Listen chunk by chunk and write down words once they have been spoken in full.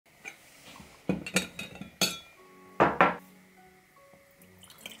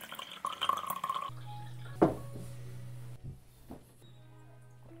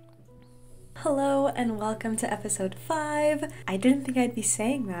Hello and welcome to episode 5. I didn't think I'd be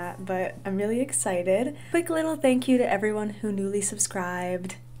saying that, but I'm really excited. Quick little thank you to everyone who newly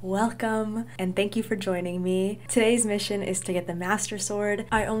subscribed. Welcome and thank you for joining me. Today's mission is to get the Master Sword.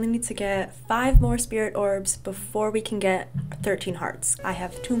 I only need to get 5 more spirit orbs before we can get 13 hearts. I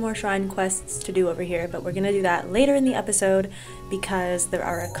have 2 more shrine quests to do over here, but we're gonna do that later in the episode because there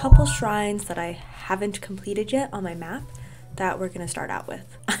are a couple shrines that I haven't completed yet on my map that we're gonna start out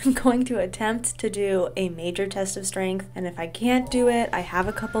with. I'm going to attempt to do a major test of strength, and if I can't do it, I have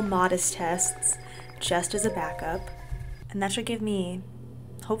a couple modest tests just as a backup, and that should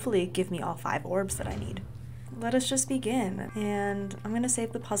hopefully give me all 5 orbs that I need. Let us just begin, and I'm gonna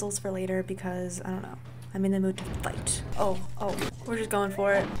save the puzzles for later because, I don't know, I'm in the mood to fight. Oh, we're just going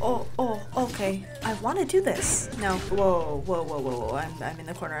for it. Oh, okay. I want to do this. No, whoa. I'm in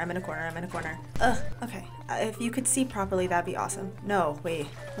the corner, I'm in a corner. Okay. If you could see properly, that'd be awesome. No, wait.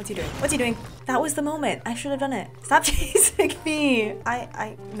 What's he doing? That was the moment. I should have done it. Stop chasing me.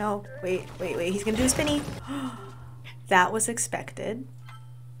 No, wait. He's gonna do a spinny. That was expected.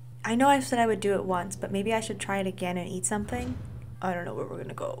 I know I said I would do it once, but maybe I should try it again and eat something. I don't know where we're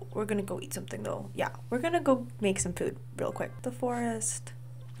gonna go. We're gonna go eat something though. Yeah, we're gonna go make some food real quick. The forest.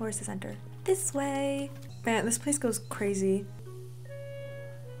 Where's the center? This way. Man, this place goes crazy.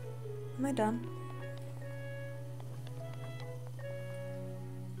 Am I done?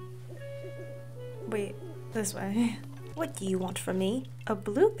 Wait, this way. What do you want from me? A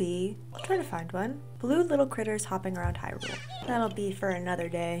blue bee? I'll try to find one. Blue little critters hopping around Hyrule. That'll be for another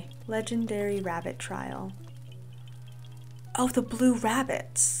day. Legendary rabbit trial. Oh, the blue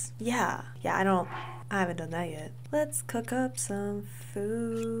rabbits. Yeah, I haven't done that yet. Let's cook up some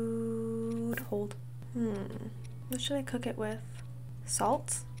food. Hold. What should I cook it with?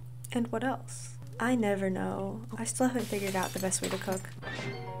 Salt? And what else? I never know. I still haven't figured out the best way to cook.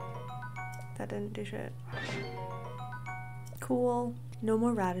 That didn't do shit. Cool. No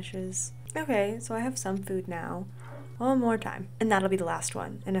more radishes. Okay, so I have some food now. One more time. And that'll be the last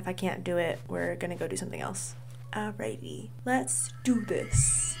one. And if I can't do it, we're gonna go do something else. Alrighty, let's do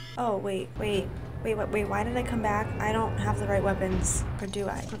this. Oh, wait, why did I come back? I don't have the right weapons, or do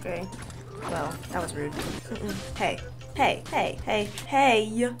I? Okay, well, that was rude. Hey.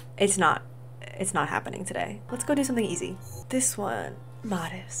 It's not happening today. Let's go do something easy. This one,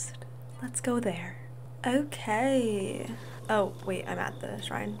 modest. Let's go there. Okay. Oh, wait, I'm at the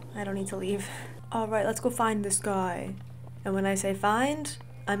shrine. I don't need to leave. Alright, let's go find this guy. And when I say find,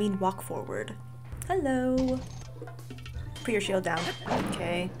 I mean walk forward. Hello. Put your shield down.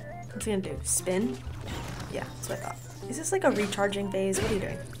 Okay. What's he gonna do? Spin? Yeah, that's what I thought. Is this like a recharging phase? What are you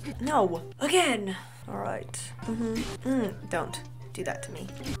doing? No! Again! Alright. Don't do that to me.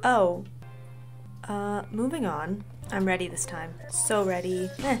 Oh. Moving on. I'm ready this time. So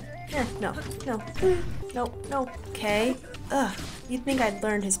ready. No. Okay. Ugh. You'd think I'd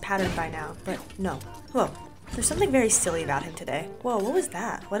learned his pattern by now, but no. Whoa. There's something very silly about him today. Whoa, what was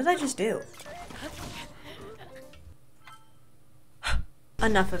that? What did I just do?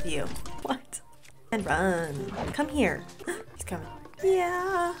 Enough of you. What? And run. Come here. He's coming.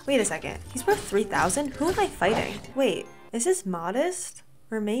 Yeah. Wait a second. He's worth 3,000? Who am I fighting? Wait, is this modest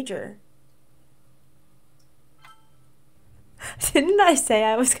or major? Didn't I say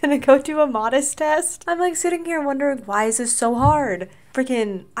I was gonna go do a modest test? I'm like sitting here wondering, why is this so hard?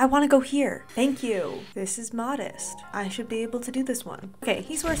 Freaking, I wanna go here. Thank you. This is modest. I should be able to do this one. Okay,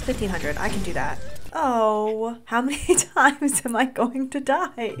 he's worth 1,500. I can do that. Oh, how many times am I going to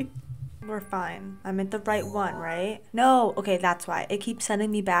die? We're fine. I'm at the right one, right? No, okay, that's why. It keeps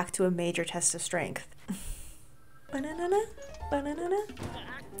sending me back to a major test of strength. Banana.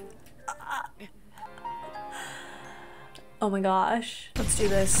 Oh my gosh. Let's do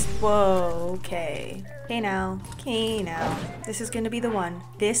this. Whoa, okay. Okay now. This is gonna be the one.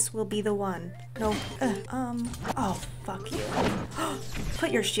 This will be the one. No. Oh, fuck you. Put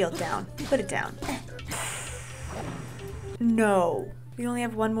your shield down. Put it down. No. We only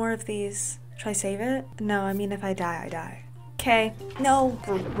have 1 more of these. Should I save it? No, I mean if I die, I die. Okay. No,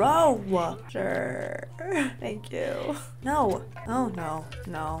 bro. Sure. Thank you. No. Oh, no.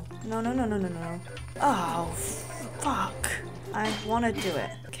 No. Oh, fuck. I want to do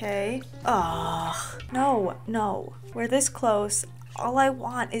it. Okay. Oh, no. We're this close. All I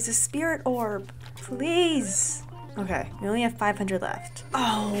want is a spirit orb. Please. Okay, we only have 500 left.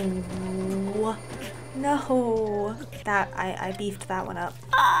 Oh, no. I beefed that one up.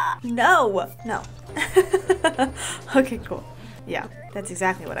 No. Okay, cool. Yeah, that's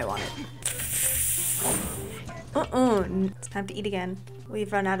exactly what I wanted. It's time to eat again.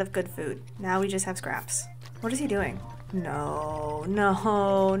 We've run out of good food. Now we just have scraps. What is he doing? No,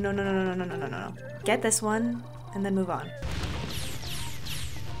 no, no, no, no, no, no, no, no, no. Get this one and then move on.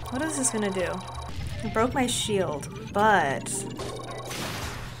 What is this gonna do? It broke my shield, but...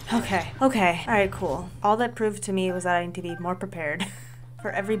 Okay, okay. Alright, cool. All that proved to me was that I need to be more prepared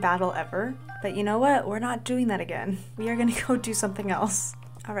for every battle ever. But you know what? We're not doing that again. We are gonna go do something else.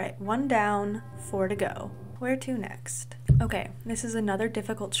 Alright, 1 down, 4 to go. Where to next? Okay, this is another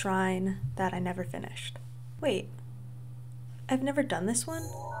difficult shrine that I never finished. Wait, I've never done this one?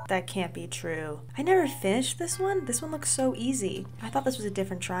 That can't be true. I never finished this one? This one looks so easy. I thought this was a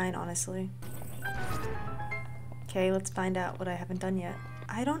different shrine, honestly. Okay, let's find out what I haven't done yet.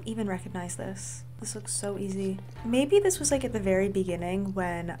 I don't even recognize this. This looks so easy. Maybe this was like at the very beginning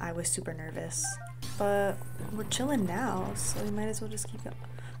when I was super nervous. But we're chilling now, so we might as well just keep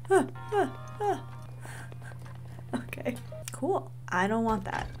going. Okay, cool. I don't want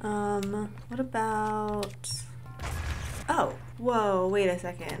that. What about... Oh, whoa, wait a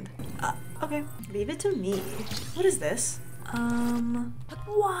second. Okay, leave it to me. What is this?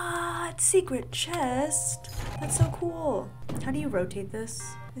 What? Secret chest? That's so cool. How do you rotate this?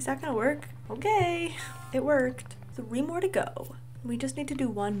 Is that gonna work? Okay, it worked. 3 more to go. We just need to do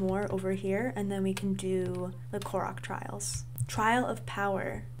 1 more over here, and then we can do the Korok trials. Trial of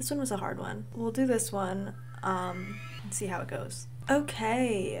Power. This one was a hard one. We'll do this one, and see how it goes.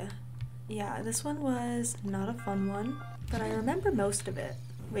 Okay. Yeah, this one was not a fun one, but I remember most of it.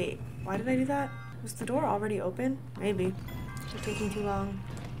 Wait, why did I do that? Was the door already open? Maybe. It's taking too long.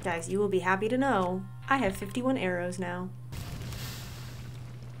 Guys, you will be happy to know I have 51 arrows now.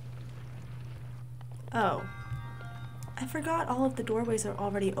 Oh. I forgot all of the doorways are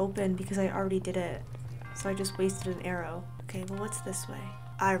already open because I already did it. So I just wasted an arrow. Okay, well, what's this way?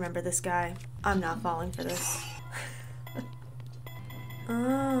 I remember this guy. I'm not falling for this.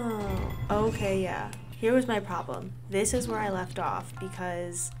 Oh, okay, yeah. Here was my problem. This is where I left off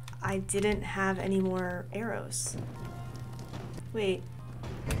because I didn't have any more arrows. Wait.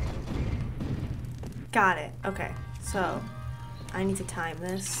 Got it. Okay, so I need to time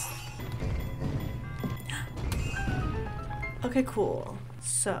this. Okay, cool.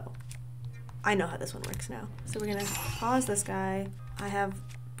 So I know how this one works now. So we're gonna pause this guy. I have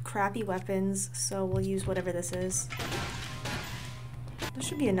crappy weapons, so we'll use whatever this is. This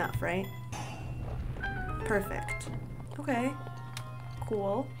should be enough, right? Perfect. Okay.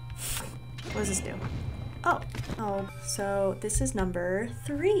 Cool. What does this do? Oh, so this is number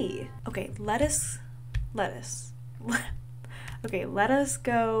 3. Okay, let us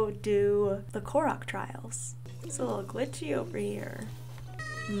go do the Korok trials. It's a little glitchy over here.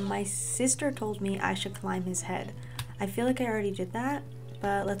 My sister told me I should climb his head. I feel like I already did that,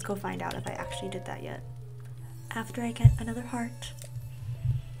 but let's go find out if I actually did that yet. After I get another heart.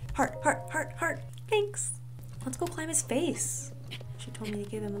 Heart. Thanks. Let's go climb his face. She told me to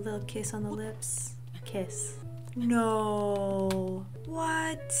give him a little kiss on the lips. Kiss. No.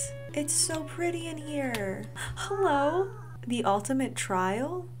 What? It's so pretty in here. Hello? The ultimate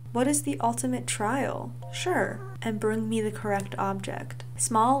trial? What is the ultimate trial? Sure. And bring me the correct object.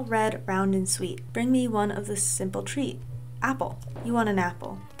 Small, red, round, and sweet. Bring me one of the simple treat. Apple. You want an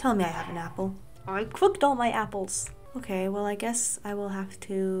apple. Tell me I have an apple. I cooked all my apples. Okay, well, I guess I will have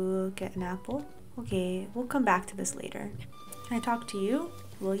to get an apple. Okay, we'll come back to this later. Can I talk to you?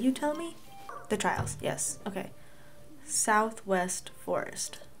 Will you tell me? The trials, yes. Okay. Southwest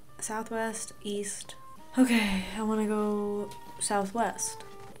forest. Southwest, east. Okay, I want to go southwest.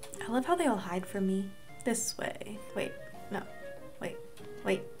 I love how they all hide from me. This way. Wait, no. Wait.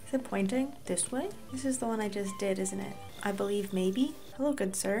 Is it pointing? This way? This is the one I just did, isn't it? I believe maybe. Hello,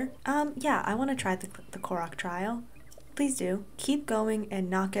 good sir. Yeah, I want to try the Korok trial. Please do. Keep going and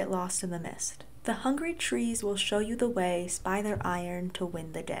not get lost in the mist. The hungry trees will show you the way. Spy their iron to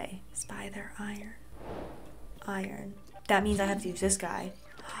win the day. Spy their iron. Iron. That means I have to use this guy.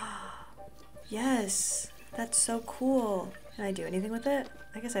 Yes, that's so cool. Can I do anything with it?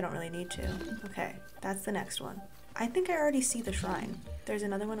 I guess I don't really need to. Okay, that's the next one. I think I already see the shrine. There's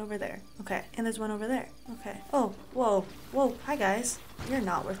another one over there. Okay, and there's one over there. Okay. Oh, whoa. Hi guys. You're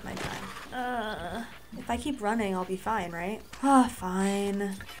not worth my time. If I keep running, I'll be fine, right?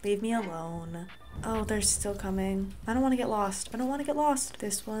 Fine. Leave me alone. Oh, they're still coming. I don't want to get lost.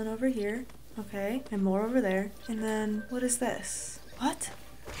 This one over here. Okay, and more over there. And then, what is this? What?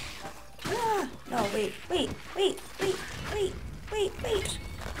 No, wait.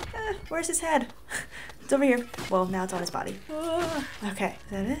 Where's his head? It's over here. Well, now it's on his body. Okay,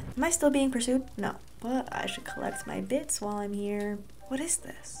 is that it? Am I still being pursued? No. But I should collect my bits while I'm here. What is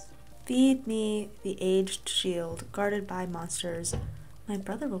this? Feed me the aged shield guarded by monsters. My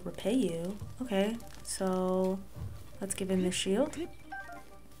brother will repay you. Okay, so Let's give him the shield.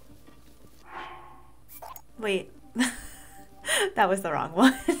 Wait. That was the wrong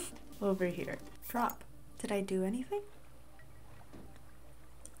one. Over here. Drop. Did I do anything?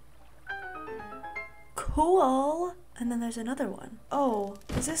 Cool! And then there's another one. Oh,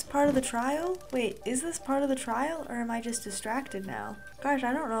 is this part of the trial? Wait, is this part of the trial or am I just distracted now? Gosh,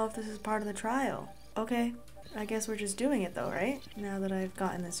 I don't know if this is part of the trial. Okay, I guess we're just doing it though, right? Now that I've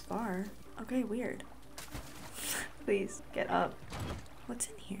gotten this far. Okay, weird. Please, get up. What's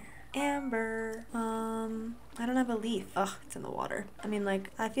in here? Amber. I don't have a leaf. Ugh, it's in the water. I mean, like,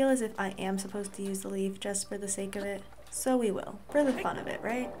 I feel as if I am supposed to use the leaf just for the sake of it. So we will. For the fun of it,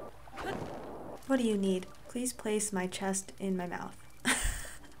 right? What do you need? Please place my chest in my mouth.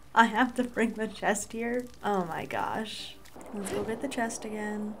 I have to bring the chest here? Oh my gosh. Let's go get the chest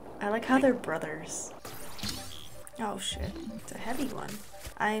again. I like how they're brothers. Oh shit. It's a heavy one.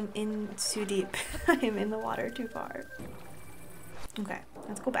 I'm in too deep. I am in the water too far. Okay,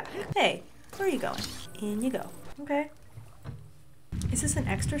 let's go back. Hey, where are you going? In you go. Okay. Is this an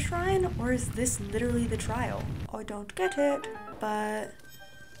extra shrine or is this literally the trial? I don't get it, but...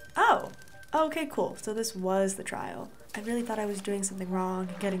 Oh! Okay, cool. So this was the trial. I really thought I was doing something wrong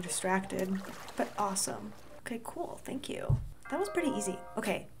and getting distracted, but awesome. Okay, cool. Thank you. That was pretty easy.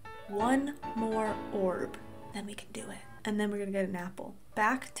 Okay, one more orb, then we can do it. And then we're gonna get an apple.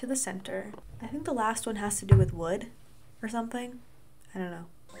 Back to the center. I think the last one has to do with wood or something. I don't know.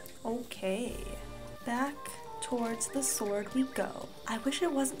 Okay, back towards the sword we go. I wish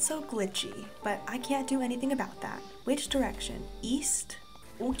it wasn't so glitchy, but I can't do anything about that. Which direction? East?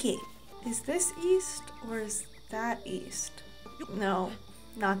 Okay. Is this east or is that east? No,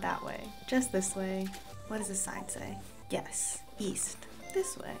 not that way. Just this way. What does the sign say? Yes, east.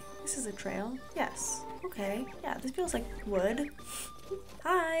 This way. This is a trail. Yes. Okay. Yeah, this feels like wood.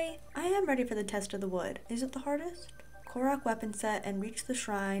 Hi! I am ready for the test of the wood. Is it the hardest? Korok weapon set and reach the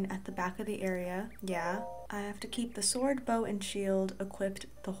shrine at the back of the area. Yeah. I have to keep the sword, bow, and shield equipped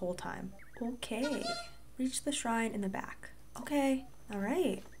the whole time. Okay. Reach the shrine in the back. Okay.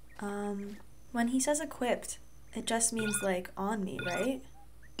 Alright. When he says equipped, it just means like on me, right?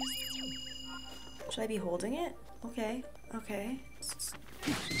 Should I be holding it? Okay. Okay.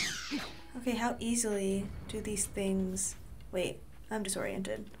 Okay, how easily do these things... Wait, I'm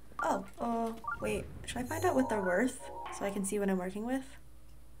disoriented. Oh, wait. Should I find out what they're worth so I can see what I'm working with?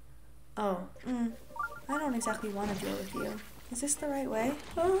 Oh, I don't exactly want to deal with you. Is this the right way?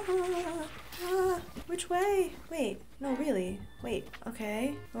 Which way? Wait, no, really. Wait,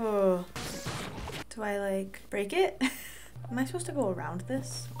 okay. Oh. Do I, like, break it? Am I supposed to go around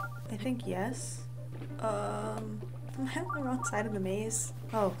this? I think yes. Am I on the wrong side of the maze?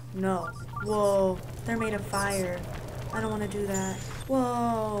 Oh, no. Whoa, they're made of fire. I don't want to do that.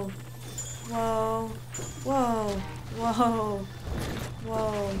 Whoa. Whoa. Whoa. Whoa.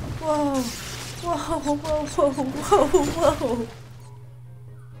 Whoa. Whoa. Whoa, whoa, whoa, whoa, whoa.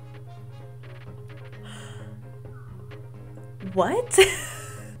 What?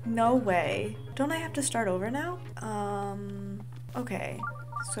 No way. Don't I have to start over now? Okay.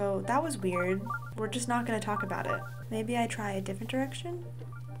 So that was weird. We're just not gonna talk about it. Maybe I try a different direction?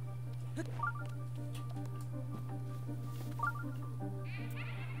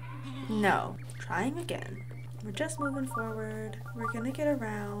 No. Trying again. We're just moving forward. We're gonna get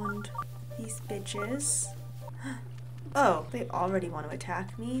around these bitches. Oh, they already want to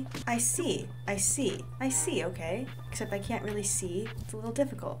attack me. I see, okay? Except I can't really see. It's a little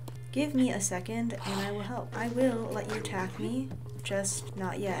difficult. Give me a second and I will help. I will let you attack me, just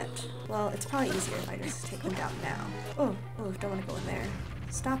not yet. Well, it's probably easier if I just take them down now. Oh, don't want to go in there.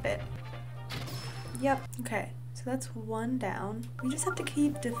 Stop it. Yep, okay. So that's one down. We just have to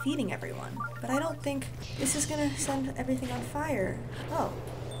keep defeating everyone. But I don't think this is gonna send everything on fire. Oh,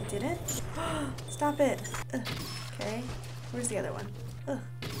 it didn't? Stop it. Ugh. Okay, where's the other one? Ugh.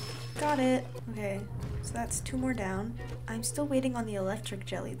 Got it. Okay, so that's two more down. I'm still waiting on the electric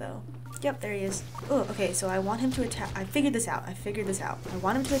jelly though. Yep, there he is. Oh, okay, so I want him to attack. I figured this out. I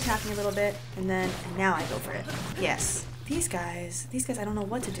want him to attack me a little bit, and now I go for it. Yes. These guys, I don't know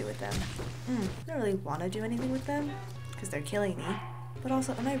what to do with them. I don't really want to do anything with them, because they're killing me. But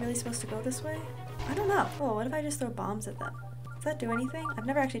also, am I really supposed to go this way? I don't know. Oh, what if I just throw bombs at them? Does that do anything? I've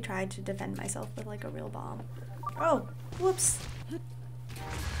never actually tried to defend myself with like a real bomb. Oh, whoops.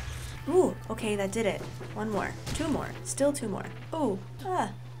 Ooh, okay, that did it. One more. Two more. Still two more. Ooh,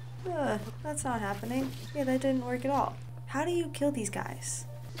 that's not happening. Yeah, that didn't work at all. How do you kill these guys?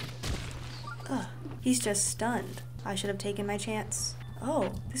 Ugh, he's just stunned. I should have taken my chance.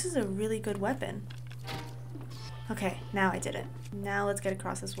 Oh, this is a really good weapon. Okay, now I did it. Now let's get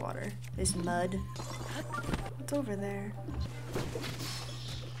across this water. This mud. What What's over there?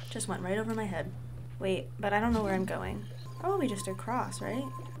 Just went right over my head. Wait, but I don't know where I'm going. Probably just across, right?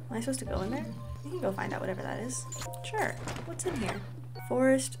 Am I supposed to go in there? We can go find out whatever that is. Sure. What's in here?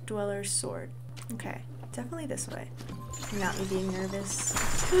 Forest Dweller's Sword. Okay, definitely this way. Not me being nervous.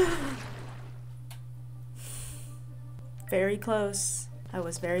 Very close. I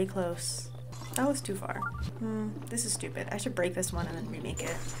was very close. That was too far. This is stupid. I should break this one and then remake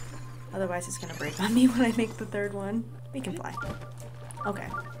it. Otherwise it's gonna break on me when I make the third one. We can fly. Okay.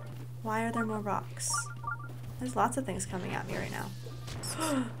 Why are there more rocks? There's lots of things coming at me right now.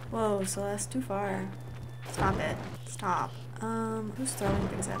 Whoa, so that's too far. Stop it. Stop. Who's throwing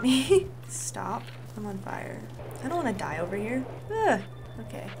things at me? Stop. I'm on fire. I don't want to die over here. Ugh.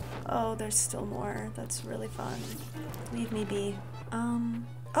 Okay. Oh, there's still more. That's really fun. Leave me be.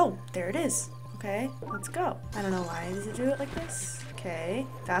 Oh, there it is. Okay, let's go. I don't know why. Does it do it like this? Okay,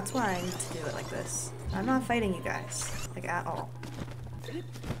 that's why I need to do it like this. I'm not fighting you guys, like at all.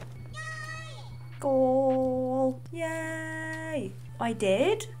 Goal! Yay! Oh, I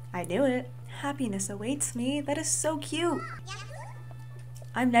did? I knew it. Happiness awaits me. That is so cute.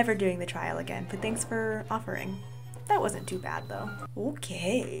 I'm never doing the trial again, but thanks for offering. That wasn't too bad though.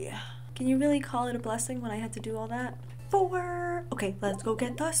 Okay. Can you really call it a blessing when I had to do all that? Forward! Okay, let's go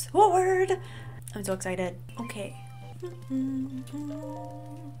get the sword! I'm so excited. Okay.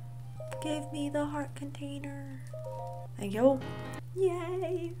 Give me the heart container. Thank you.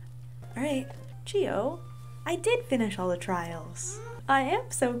 Yay! Alright, Geo, I did finish all the trials. I am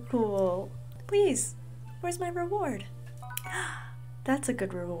so cool. Please, where's my reward? That's a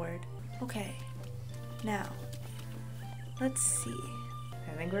good reward. Okay, now, let's see.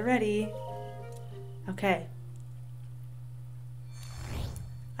 I think we're ready. Okay.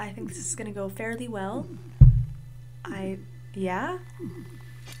 I think this is gonna go fairly well. Yeah?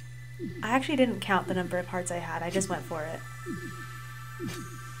 I actually didn't count the number of hearts I had, I just went for it.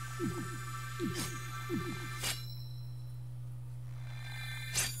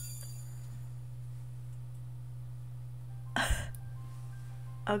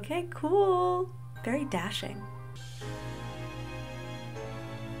 Okay, cool. Very dashing.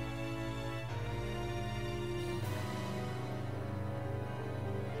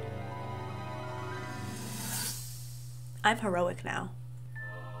 I'm heroic now.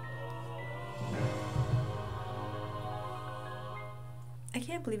 I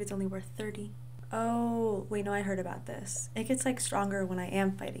can't believe it's only worth 30. Oh, wait, no, I heard about this. It gets like stronger when I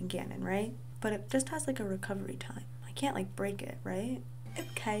am fighting Ganon, right? But it just has like a recovery time. I can't like break it, right?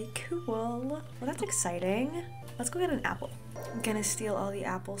 Okay, cool. Well, that's exciting. Let's go get an apple. I'm gonna steal all the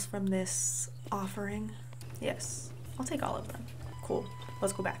apples from this offering. Yes, I'll take all of them. Cool,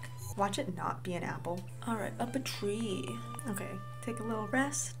 let's go back. Watch it not be an apple. All right, up a tree. Okay, take a little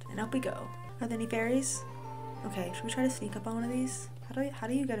rest and up we go. Are there any fairies? Okay, should we try to sneak up on one of these? How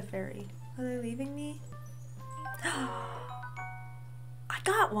do you get a fairy? Are they leaving me? I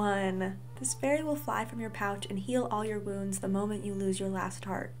got one! This fairy will fly from your pouch and heal all your wounds the moment you lose your last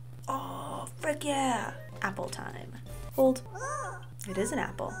heart. Oh, frick yeah! Apple time. Hold. It is an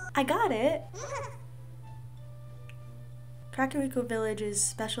apple. I got it! Kakariko Village's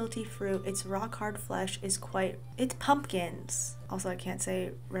specialty fruit, its rock-hard flesh is quite... It's pumpkins! Also, I can't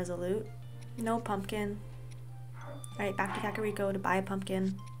say resolute. No pumpkin. Alright, back to Kakariko to buy a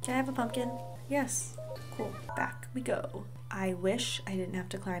pumpkin. Can I have a pumpkin? Yes. Cool. Back we go. I wish I didn't have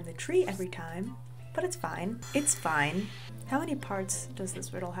to climb the tree every time, but it's fine. It's fine. How many parts does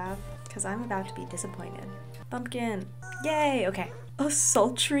this riddle have? Because I'm about to be disappointed. Pumpkin. Yay! Okay. A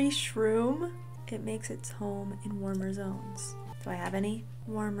sultry shroom? It makes its home in warmer zones. Do I have any?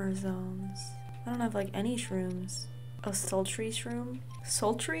 Warmer zones. I don't have like any shrooms. A sultry shroom?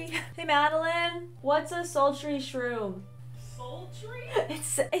 Sultry? Hey Madeline, what's a sultry shroom? Sultry?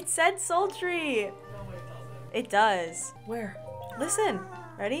 It said sultry. No, it doesn't. It does. Where? Listen,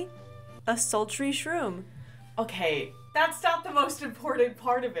 ready? A sultry shroom. Okay, that's not the most important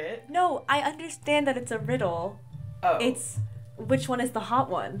part of it. No, I understand that it's a riddle. Oh. It's which one is the hot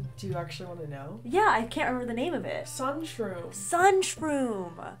one? Do you actually want to know? Yeah, I can't remember the name of it. Sunshroom.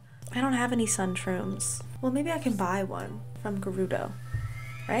 Sunshroom. I don't have any sunshrooms. Well, maybe I can buy one from GOOOO,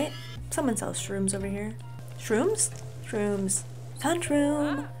 right? Someone sells shrooms over here. Shrooms? Shrooms.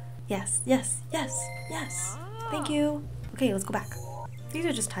 Sunshroom. Yes, yes, yes, yes. Thank you. Okay, let's go back. These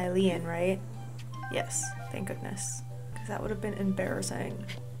are just Hylian, right? Yes, thank goodness. Because that would have been embarrassing.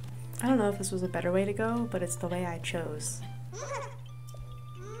 I don't know if this was a better way to go, but it's the way I chose.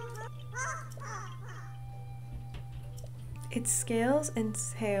 Its scales and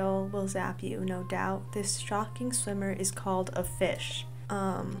tail will zap you, no doubt. This shocking swimmer is called a fish.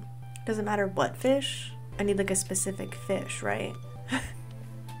 Does it matter what fish? I need like a specific fish, right?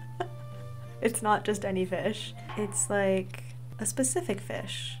 It's not just any fish. It's like a specific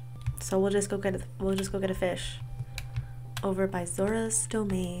fish. So we'll just go get a fish over by Zora's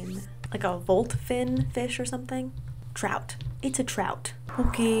domain. Like a volt fin fish or something. Trout. It's a trout.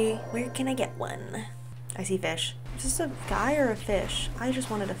 Okay, where can I get one? I see fish. Is this a guy or a fish? I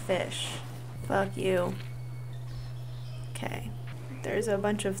just wanted a fish. Fuck you. Okay. There's a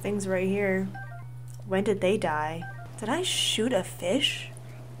bunch of things right here. When did they die? Did I shoot a fish?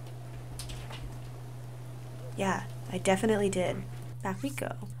 Yeah, I definitely did. Back we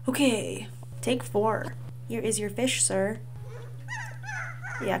go. Okay, take 4. Here is your fish, sir.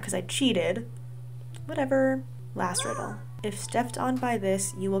 Yeah, because I cheated. Whatever. Last riddle. If stepped on by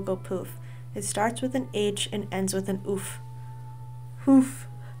this, you will go poof. It starts with an H and ends with an oof. Hoof.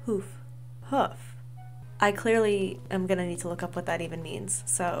 Hoof. Hoof. I clearly am gonna need to look up what that even means,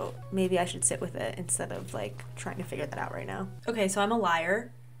 so maybe I should sit with it instead of like trying to figure that out right now. Okay, so I'm a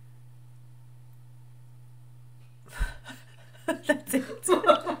liar. That's it.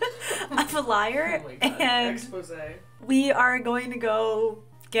 I'm a liar, and expose. We are going to go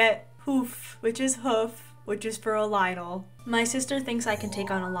get hoof, which is hoof, which is for a Lynel. My sister thinks I can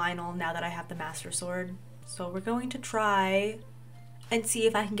take on a Lynel now that I have the Master Sword, so we're going to try and see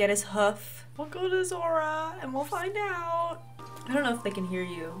if I can get his hoof. We'll go to Zora and we'll find out. I don't know if they can hear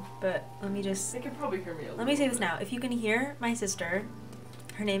you, but let me just... They can probably hear me a little. Let me say this now. If you can hear my sister,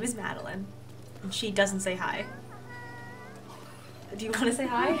 her name is Madeline, and she doesn't say hi. Do you want to say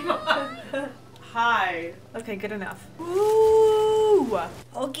hi? Hi. Okay, good enough. Ooh!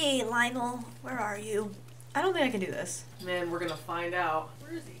 Okay, Lynel, where are you? I don't think I can do this. Man, we're gonna find out.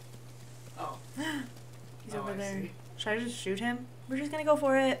 Where is he? Oh. He's over I there. see. Should I just shoot him? We're just gonna go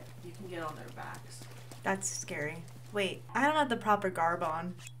for it. You can get on their backs. That's scary. Wait, I don't have the proper garb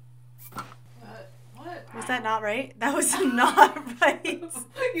on. What? Was that not right? That was not right.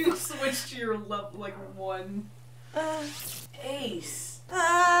 You switched to your level, like, 1. Ace.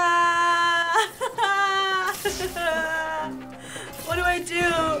 What do I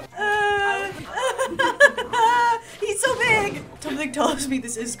do? He's so big! Something tells me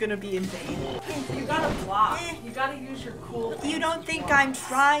this is gonna be in vain. You gotta block. You gotta use your cool. You don't think I'm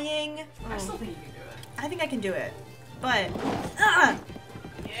trying? I still think you can do it. I think I can do it. But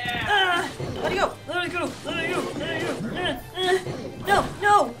Yeah. let it go. Let it go. Let it go. Let it go. No,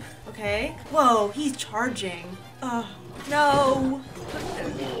 no. Okay. Whoa, he's charging. No.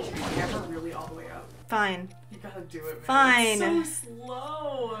 You never really all the way up. Fine. You gotta do it, man. Fine. It's so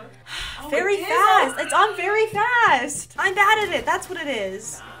slow. Oh, Very it is fast. on. It's on very fast. I'm bad at it. That's what it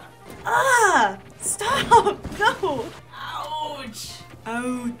is. Stop. No. Ouch.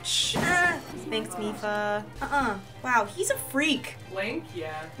 Ouch. Thanks, Mifa. Wow, he's a freak. Link,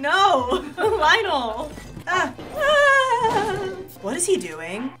 yeah. No. Lynel. What is he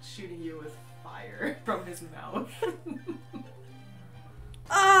doing? Shooting you with fire from his mouth.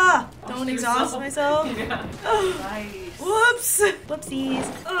 Don't exhaust myself. Yeah. Nice. Whoops. Whoopsies.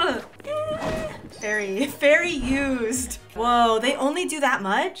 Very used. Whoa, they only do that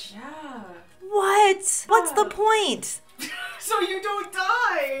much? Yeah. What? What's the point? So you don't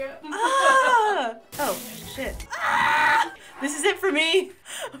die. Oh, shit. This is it for me.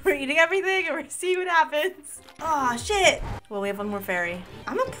 We're eating everything and we're seeing what happens. Oh, shit. Well, we have one more fairy.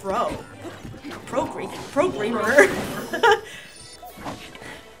 I'm a pro. Programmer.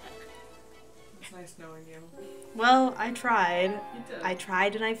 It's nice knowing you. Well, I tried. You did. I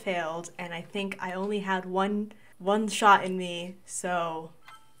tried and I failed, and I think I only had one shot in me, so...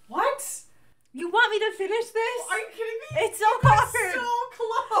 What? You want me to finish this? Are you kidding me? It's so You hard. got so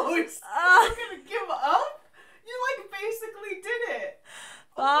close. You're gonna give up? You like basically did it.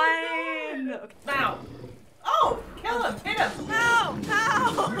 Fine. Oh, okay. Now. Oh, kill him. Hit him. Ow!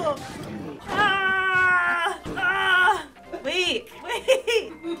 Ow! Wait!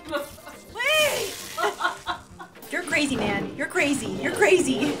 You're crazy, man. You're crazy.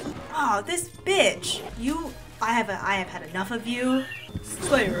 Oh, this bitch. I have had enough of you.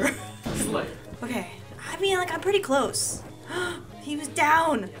 Slayer. Okay. I mean, like, I'm pretty close. He was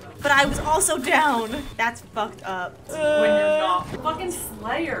down, but I was also down. That's fucked up. When you're not fucking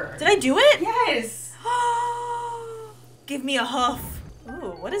Slayer. Did I do it? Yes. Give me a huff.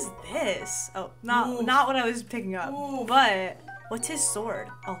 Ooh, what is this? Oh, not what I was picking up. Oof. But what's his sword?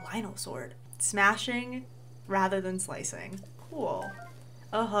 A Lynel sword. Smashing rather than slicing. Cool.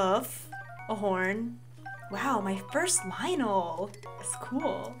 A hoof. A horn. Wow, my first Lynel. That's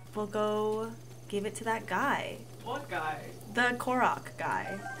cool. We'll go give it to that guy. What guy? The Korok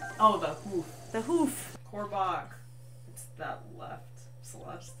guy. Oh, the hoof. The hoof. Korok. It's that left.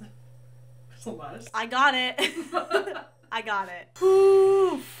 Celeste. Celeste. I got it. I got it.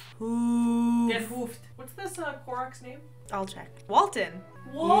 Hoof. Hoof. Get hoofed. What's this Korok's name? I'll check. Walton.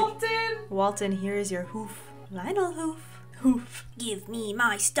 Walton! Walton, here is your hoof. Lynel hoof. Hoof. Give me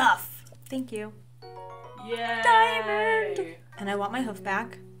my stuff. Thank you. Yay! Diamond! And I want my hoof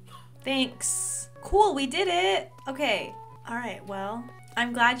back. Thanks. Cool, we did it. Okay. Alright, well,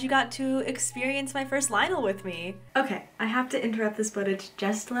 I'm glad you got to experience my first Lynel with me. Okay, I have to interrupt this footage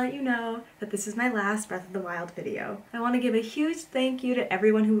just to let you know that this is my last Breath of the Wild video. I want to give a huge thank you to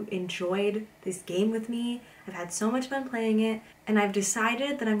everyone who enjoyed this game with me. I've had so much fun playing it, and I've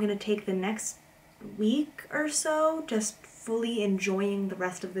decided that I'm going to take the next week or so just fully enjoying the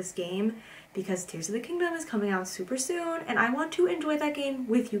rest of this game because Tears of the Kingdom is coming out super soon, and I want to enjoy that game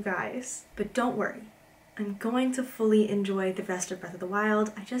with you guys. But don't worry. I'm going to fully enjoy the rest of Breath of the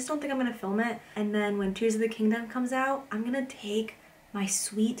Wild. I just don't think I'm going to film it. And then when Tears of the Kingdom comes out, I'm going to take my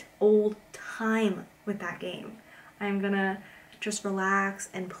sweet old time with that game. I'm going to just relax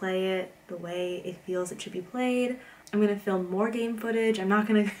and play it the way it feels it should be played. I'm going to film more game footage. I'm not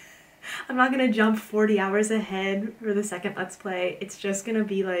going to jump 40 hours ahead for the second Let's Play. It's just going to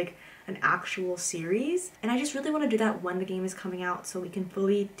be like an actual series. And I just really want to do that when the game is coming out so we can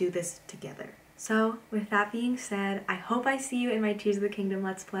fully do this together. So, with that being said, I hope I see you in my Tears of the Kingdom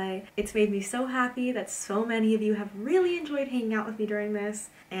Let's Play. It's made me so happy that so many of you have really enjoyed hanging out with me during this,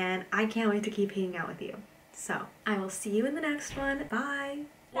 and I can't wait to keep hanging out with you. So, I will see you in the next one. Bye!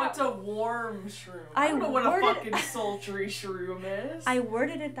 What's a warm shroom? I don't know what a fucking sultry shroom is. I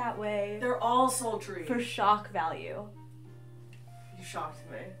worded it that way. They're all sultry. For shock value. You shocked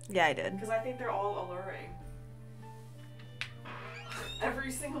me. Yeah, I did. Because I think they're all alluring.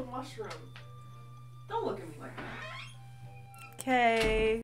 Every single mushroom. Don't look at me like that. Okay.